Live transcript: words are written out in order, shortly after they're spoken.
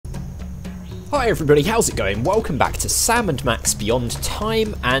Hi everybody, how's it going? Welcome back to Sam and Max Beyond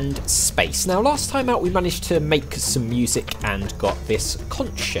Time and Space. Now last time out we managed to make some music and got this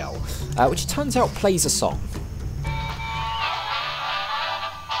conch shell, which it turns out plays a song.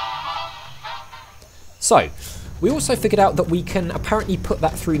 So, we also figured out that we can apparently put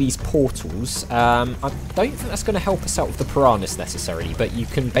that through these portals. I don't think that's going to help us out with the piranhas necessarily, but you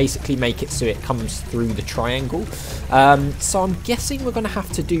can basically make it so it comes through the triangle. So I'm guessing we're going to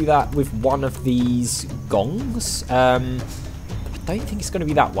have to do that with one of these gongs. I don't think it's going to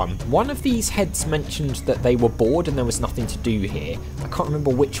be that one. One of these heads mentioned that they were bored and there was nothing to do here. I can't remember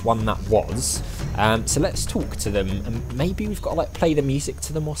which one that was. So let's talk to them, and maybe we've got to like play the music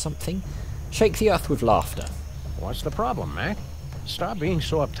to them or something. Shake the earth with laughter. What's the problem, Mac? Stop being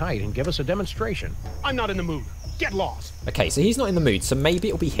so uptight and give us a demonstration. I'm not in the mood. Get lost. Okay, so he's not in the mood, so maybe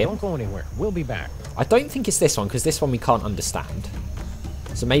it'll be him. Don't go anywhere. We'll be back. I don't think it's this one, because this one we can't understand.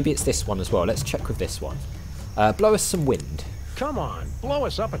 So maybe it's this one as well. Let's check with this one. Blow us some wind. Come on, blow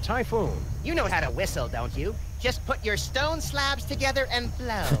us up a typhoon. You know how to whistle, don't you? Just put your stone slabs together and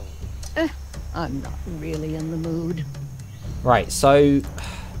blow. I'm not really in the mood. Right, so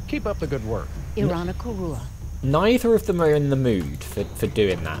Keep up the good work. Irana Korua. neither of them are in the mood for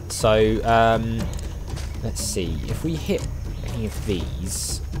doing that. So, let's see. If we hit any of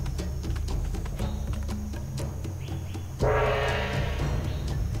these...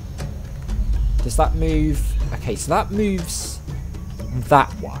 Does that move... Okay, so that moves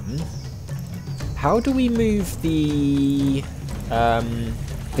that one. How do we move the...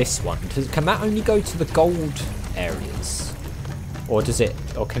 this one? Can that only go to the gold areas? Or does it...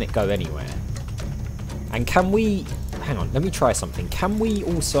 Or can it go anywhere? And can we... Hang on, let me try something. Can we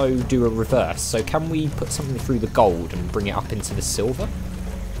also do a reverse? So can we put something through the gold and bring it up into the silver?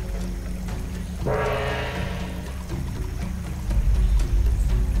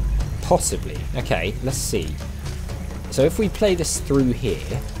 Possibly. Okay, let's see. So if we play this through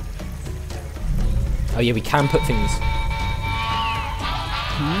here... Oh yeah, we can put things...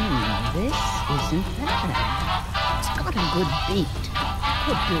 This isn't bad. It's got a good beat.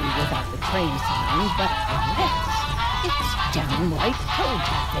 Could do without the train sound, but this, it's downright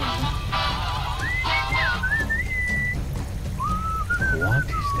toe-tapping. What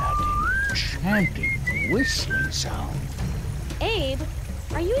is that enchanting, whistling sound? Abe,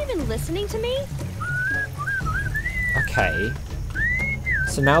 are you even listening to me? Okay.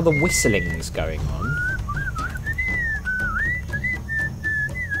 So now the whistling's going on.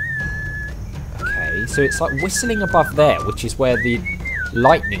 Okay, so it's like whistling above there, which is where the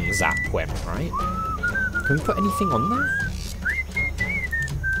lightning zap went, right? Can we put anything on there?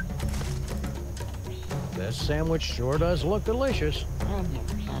 This sandwich sure does look delicious.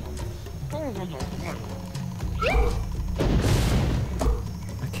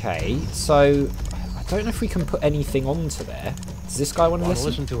 Okay, so I don't know if we can put anything onto there. Does this guy want to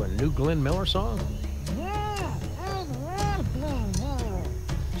listen? To a new Glenn Miller song?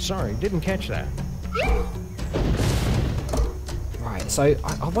 Sorry, didn't catch that. Right, so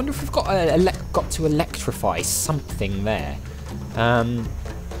I wonder if we've got to electrify something there. Can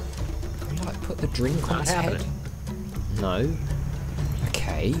we like put the drink on its head? No.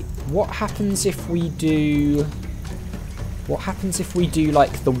 Okay. What happens if we do? What happens if we do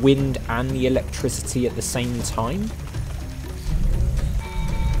like the wind and the electricity at the same time?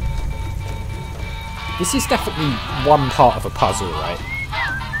 This is definitely one part of a puzzle, right?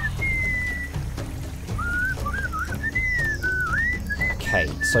 Okay,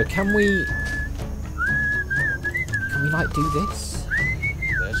 so can we like do this?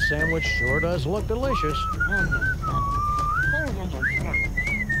 This sandwich sure does look delicious.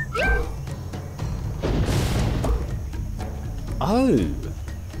 Oh.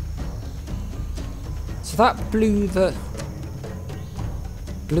 So that blew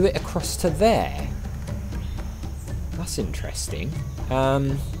it across to there. That's interesting.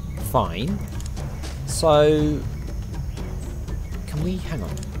 Fine. So can we hang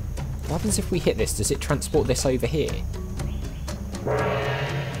on? What happens if we hit this? Does it transport this over here?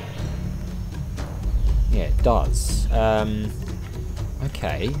 Yeah, it does.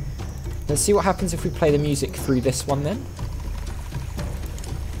 Okay. Let's see what happens if we play the music through this one then.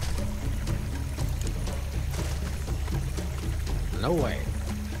 No way.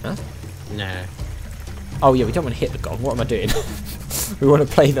 Huh? Nah. Oh yeah, we don't want to hit the gong. What am I doing? We want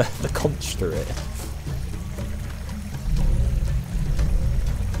to play the conch through it.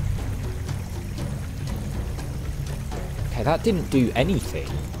 Okay, that didn't do anything.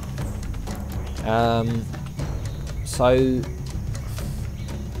 So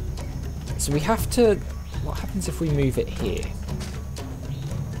we have to... What happens if we move it here?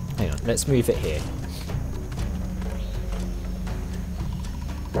 Hang on. let's move it here.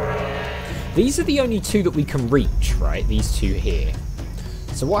 These are the only two that we can reach, right? These two here.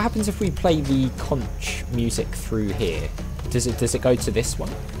 So what happens if we play the Conch music through here? Does it go to this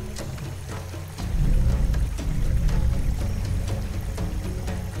one?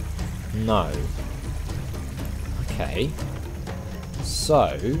 No. Okay.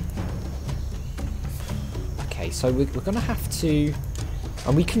 So we're going to have to...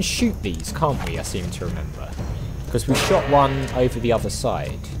 And we can shoot these, can't we? I seem to remember. Because we shot one over the other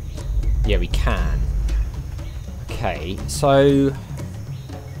side. Yeah, we can. Okay, so...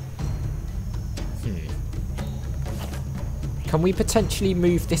 Can we potentially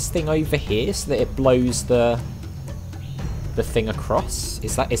move this thing over here so that it blows the thing across?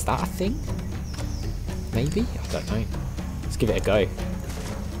 Is that a thing? Maybe? I don't know. Let's give it a go.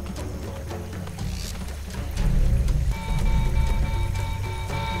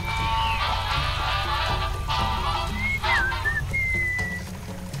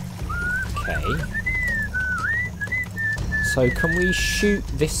 Okay. So can we shoot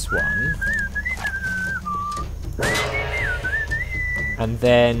this one? And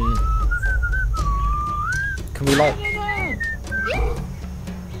then... Can we like...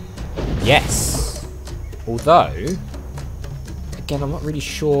 Yes! Although... Again, I'm not really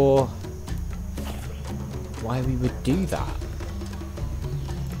sure why we would do that.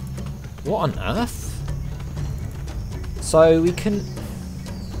 What on earth? So we can...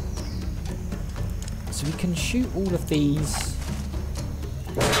 So we can shoot all of these...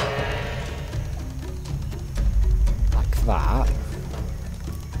 Like that.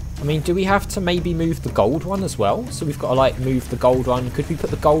 I mean, do we have to maybe move the gold one as well? So we've got to, like, move the gold one. Could we put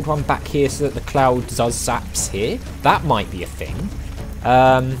the gold one back here so that the cloud does zaps here? That might be a thing.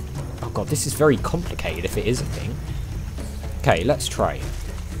 Oh, God, this is very complicated if it is a thing. Okay, let's try it.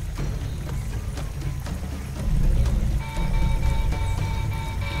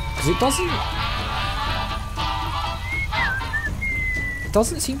 Because it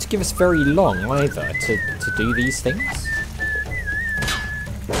doesn't seem to give us very long, either, to do these things.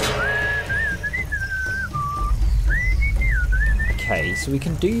 Okay, so we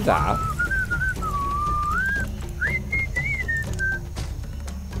can do that.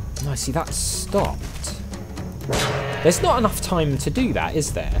 No, see, that's stopped. There's not enough time to do that,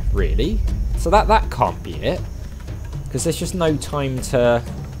 is there, really? So that can't be it. Because there's just no time to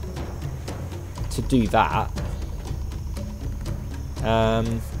do that. I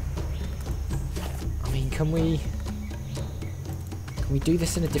mean, can we do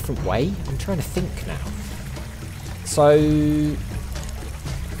this in a different way? I'm trying to think now. So...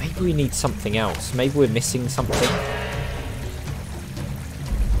 Maybe we need something else. Maybe we're missing something.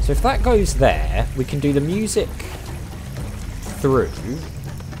 So if that goes there, we can do the music through.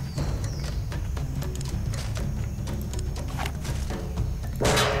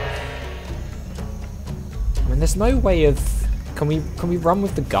 I mean, there's no way of... Can we run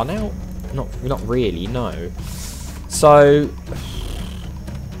with the gun out? Not really, no. So...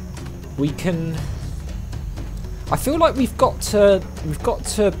 We can... I feel like we've got to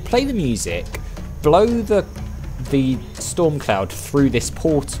play the music, blow the storm cloud through this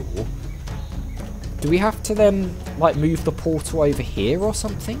portal. Do we have to then like move the portal over here or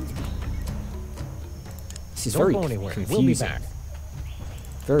something? This is very confusing. We'll be back.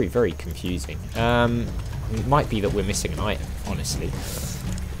 Very, very confusing. It might be that we're missing an item, honestly.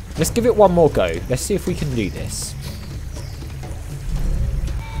 Let's give it one more go. Let's see if we can do this.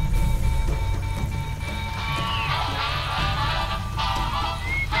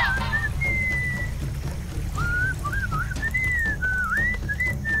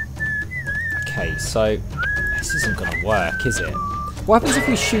 Okay, so this isn't going to work, is it? What happens if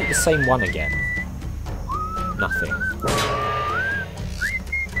we shoot the same one again? Nothing.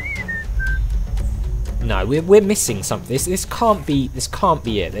 No, we're missing something. This can't be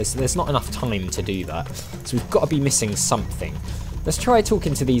it. There's not enough time to do that. So we've got to be missing something. Let's try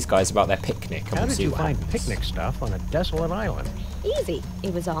talking to these guys about their picnic. And How we'll did see you what find happens. picnic stuff on a desolate island? Easy.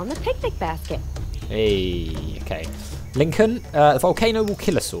 It was all in the picnic basket. Hey, okay. Lincoln, the volcano will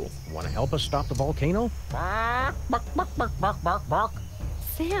kill us all. Want to help us stop the volcano?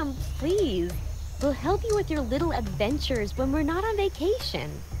 Sam, please. We'll help you with your little adventures when we're not on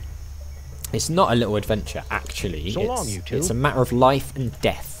vacation. It's not a little adventure, actually. So long, you two. It's a matter of life and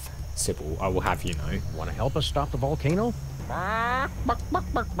death, Sybil, I will have you know. Want to help us stop the volcano?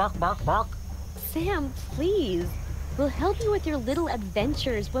 Sam, please. We'll help you with your little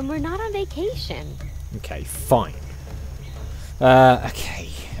adventures when we're not on vacation. Okay, fine. Okay.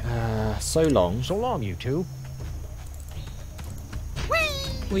 So long. So long, you two.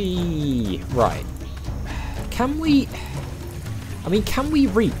 we... Right. Can we... I mean, can we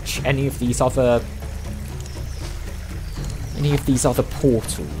reach any of these other...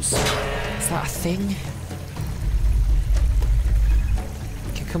 portals? Is that a thing?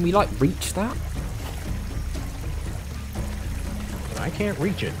 Can we, like, reach that? I can't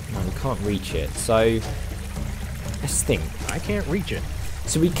reach it. No, we can't reach it. So, let's think. I can't reach it.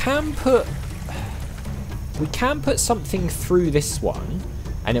 So we can put something through this one,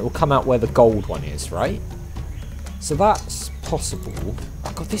 and it will come out where the gold one is, right? So that's possible.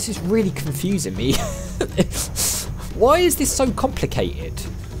 Oh god, this is really confusing me. Why is this so complicated?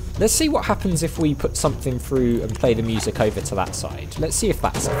 Let's see what happens if we put something through and play the music over to that side. Let's see if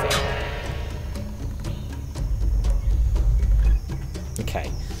that's a thing.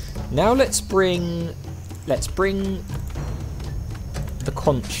 Okay. Now let's bring the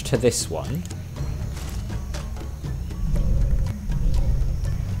conch to this one.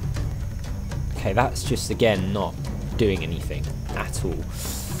 Okay, that's just again not doing anything at all.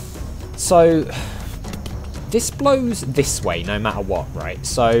 So this blows this way no matter what, right?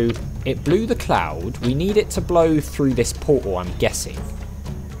 So it blew the cloud. We need it to blow through this portal, I'm guessing.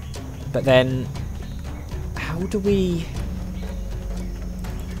 But then how do we...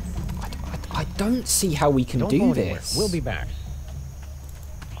 I don't see how we can do this. We'll be back.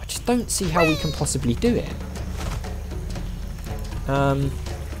 I just don't see how we can possibly do it.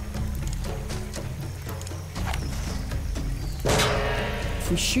 If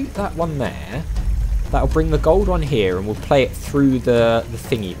we shoot that one there, that'll bring the gold one here, and we'll play it through the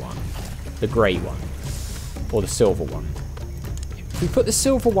thingy one, the grey one, or the silver one. If we put the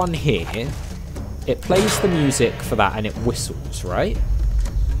silver one here, it plays the music for that and it whistles, right?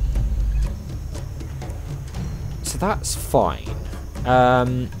 So that's fine. I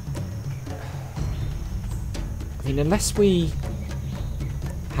mean, unless we...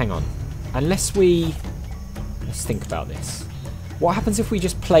 Hang on. Unless we... Let's think about this. What happens if we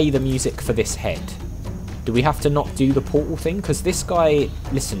just play the music for this head? Do we have to not do the portal thing? Because this guy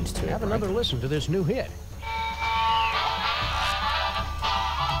listened to it, Have another listen to this new hit.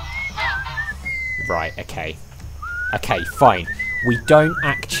 Right, okay. Okay, fine. We don't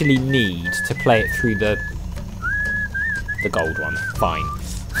actually need to play it through the gold one. Fine.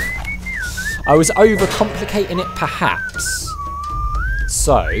 I was overcomplicating it, perhaps.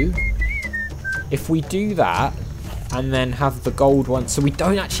 So, if we do that, and then have the gold one... So we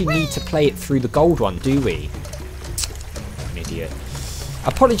don't actually need to play it through the gold one, do we? I'm an idiot.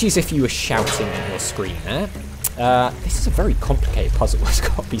 Apologies if you were shouting at your screen there. This is a very complicated puzzle, it's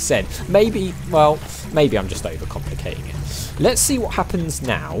got to be said. Maybe, well, maybe I'm just overcomplicating it. Let's see what happens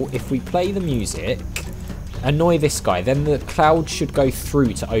now if we play the music, annoy this guy, then the cloud should go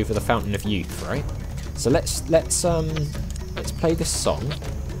through to over the Fountain of Youth, right? So let's play this song.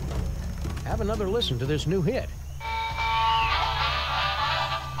 Have another listen to this new hit.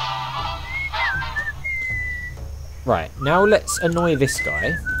 Right, now let's annoy this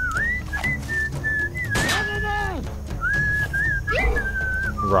guy.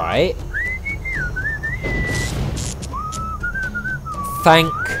 Right.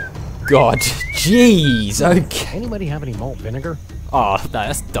 Thank God. Jeez, okay. Anybody have any malt vinegar? Oh, no,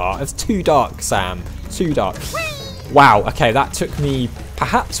 that's dark. That's too dark, Sam. Too dark. Wow, okay, that took me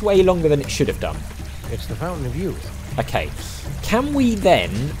perhaps way longer than it should have done. It's the Fountain of Youth. Okay. Can we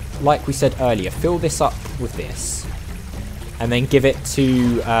then, like we said earlier, fill this up with this? And then give it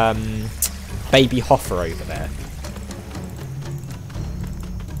to Baby Hoffa over there?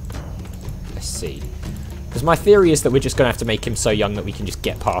 Let's see. Because my theory is that we're just going to have to make him so young that we can just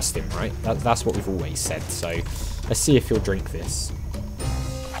get past him, right? That's what we've always said. So let's see if he'll drink this.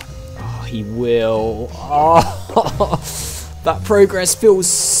 Oh, he will. Oh, that progress feels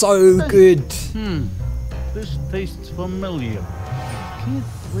so good. This tastes familiar. I can't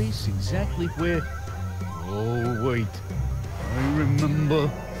place exactly where... Oh, wait. I remember.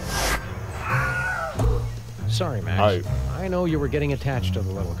 Sorry, Max. Oh. I know you were getting attached to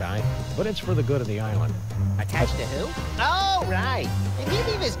the little guy, but it's for the good of the island. Attached to who? Oh, right. Did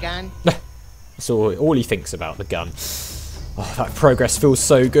he leave his gun? So all he thinks about, the gun. Oh, that progress feels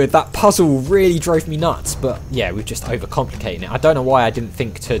so good. That puzzle really drove me nuts, but yeah, we're just overcomplicating it. I don't know why I didn't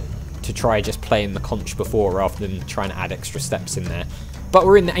think to try just playing the conch before rather than trying to add extra steps in there. But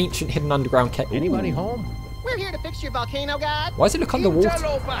we're in the ancient hidden underground cave. Anybody home? We're here to fix your volcano god. Why does it look underwater?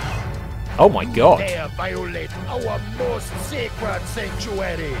 Interloper! Oh my god. Dare violate our most sacred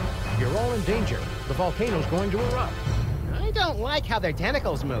sanctuary. You're all in danger. The volcano's going to erupt. I don't like how their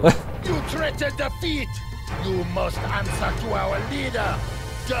tentacles move. You threaten defeat. You must answer to our leader,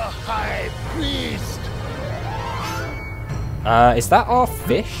 the High Priest. Is that our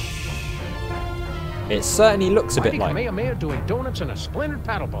fish? It certainly looks a bit like... Kamehameha doing donuts in a splendid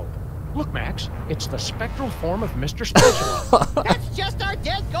paddle boat. Look, Max, it's the spectral form of Mr. Special. That's just our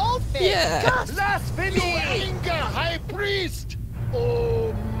dead goldfish. Yeah. Blasphemy! Anger, High Priest!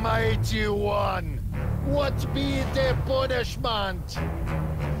 Oh, mighty one, what be the punishment?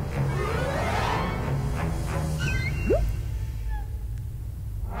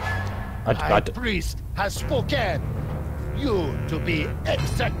 High Priest has spoken. You to be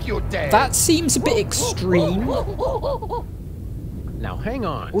executed. That seems a bit extreme. Now, hang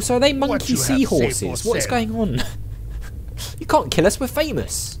on. Also, are they monkey you have saved seahorses? What's yourself. going on? You can't kill us, we're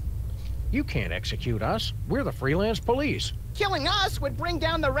famous. You can't execute us. We're the freelance police. Killing us would bring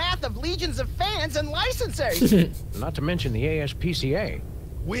down the wrath of legions of fans and licensors. Not to mention the ASPCA.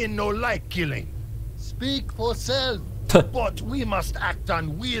 We no like killing. Speak for self. But we must act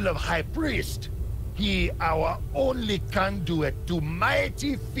on will of High Priest. He our only conduit to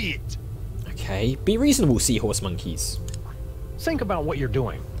mighty feat. Okay, be reasonable, Seahorse Monkeys. Think about what you're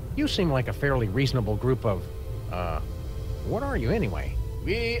doing. You seem like a fairly reasonable group of, what are you anyway?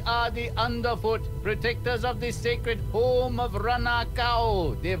 We are the Underfoot, protectors of the sacred home of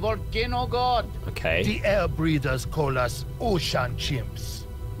Ranakao, the volcano god. Okay. The air breathers call us ocean chimps.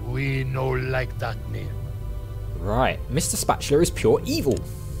 We no like that name. Right, Mr. Spatula is pure evil.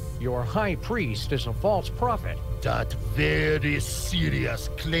 Your high priest is a false prophet. That very serious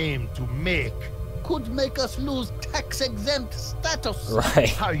claim to make could make us lose tax-exempt status. Right.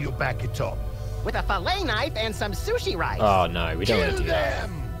 How you back it up? With a fillet knife and some sushi rice. Oh no, we don't want to Kill do that.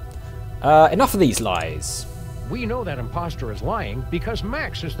 them! Enough of these lies. We know that imposter is lying because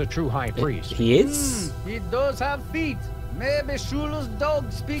Max is the true high priest. He is? He does have feet. Maybe Shula's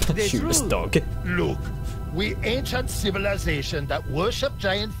dog speaks the Shoeless truth. dog. Look, we ancient civilization that worship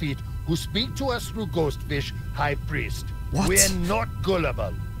giant feet who speak to us through ghostfish, High Priest. What? We're not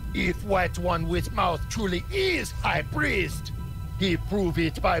gullible. If White One with Mouth truly is High Priest, he prove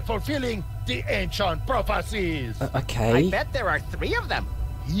it by fulfilling the ancient prophecies. Okay. I bet there are 3 of them.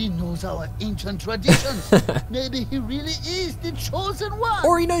 He knows our ancient traditions. Maybe he really is the chosen one.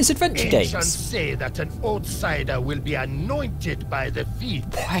 Or he knows adventure Ancients games. say that an outsider will be anointed by the feet,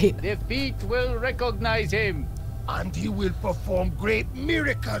 Why? The feet will recognize him. and he will perform great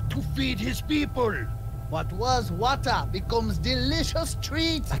miracle to feed his people. What was water becomes delicious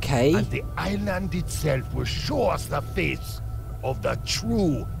treat. Okay. And the island itself will show us the face of the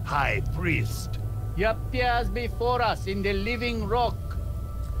true High Priest. He appears before us in the living rock.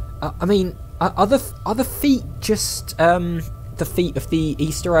 I mean, are the feet just the feet of the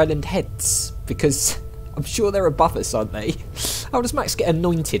Easter Island heads? Because I'm sure they're above us, aren't they? How does Max get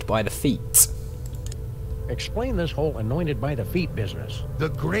anointed by the feet? Explain this whole anointed by the feet business. The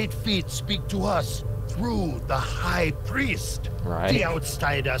great feet speak to us through the High Priest. Right. The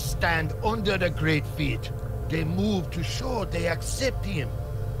outsiders stand under the great feet. They move to show they accept him.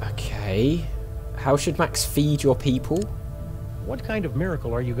 Okay. How should Max feed your people? What kind of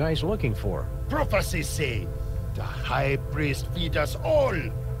miracle are you guys looking for? Prophecies say the High Priest feed us all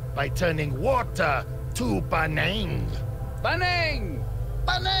by turning water to banang. Banang!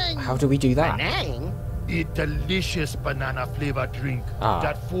 Banang! How do we do that? Banang? A delicious banana flavored drink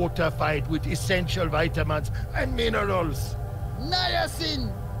that fortified with essential vitamins and minerals.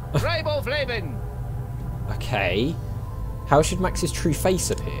 Niacin! Riboflavin! Okay. How should Max's true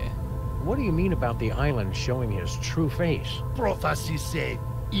face appear? What do you mean about the island showing his true face? Prophecies say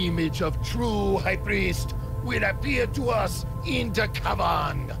image of true High Priest will appear to us in the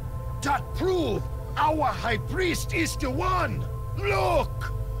cavern. That prove our High Priest is the one.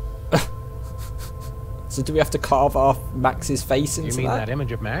 Look! So do we have to carve off Max's face into You mean that that?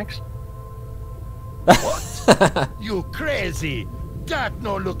 image of Max? What? You crazy? That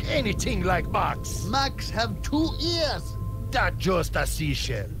no look anything like Max. Max have 2 ears. That just a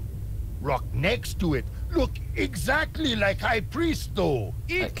seashell. Rock next to it look exactly like High Priest though.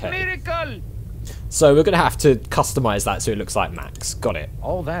 It's Okay. miracle! So we're going to have to customize that so it looks like Max. Got it.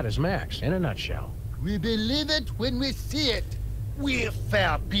 All that is Max, in a nutshell. We believe it when we see it. We're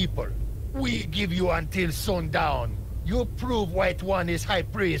fair people. We give you until sundown. You prove White One is High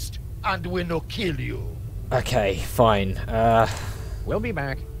Priest, and we no kill you. Okay, fine. We'll be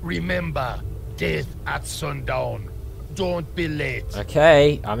back. Remember, death at sundown. Don't be late.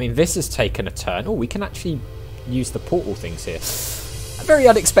 Okay, I mean, this has taken a turn. Oh, we can actually use the portal things here. A very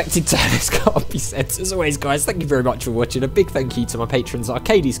unexpected turn, it's got to be said. As always, guys, thank you very much for watching. A big thank you to my patrons,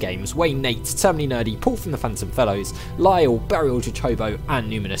 Arcades Games, Wayne Nate, Terminally Nerdy, Paul from the Phantom Fellows, Lyle, Burial Jachobo, and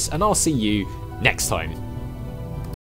Numinous. And I'll see you next time.